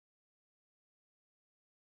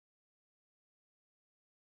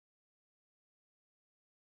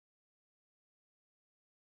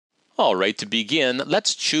All right, to begin,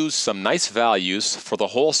 let's choose some nice values for the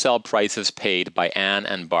wholesale prices paid by Anne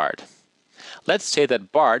and Bart. Let's say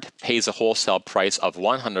that Bart pays a wholesale price of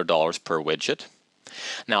 $100 per widget.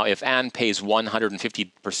 Now, if Anne pays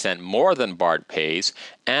 150% more than Bart pays,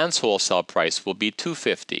 Anne's wholesale price will be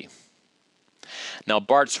 $250. Now,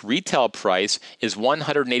 Bart's retail price is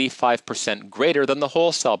 185% greater than the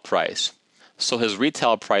wholesale price. So his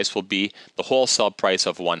retail price will be the wholesale price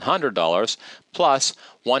of $100 plus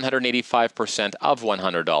 185% of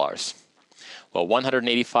 $100. Well,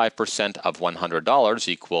 185% of $100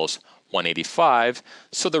 equals 185,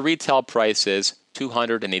 so the retail price is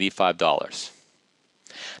 $285.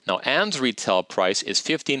 Now, Anne's retail price is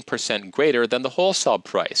 15% greater than the wholesale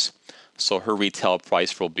price. So her retail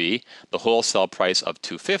price will be the wholesale price of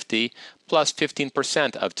 $250 plus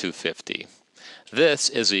 15% of $250. This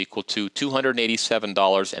is equal to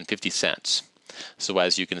 $287.50. So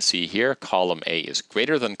as you can see here, column A is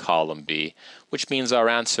greater than column B, which means our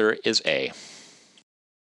answer is A.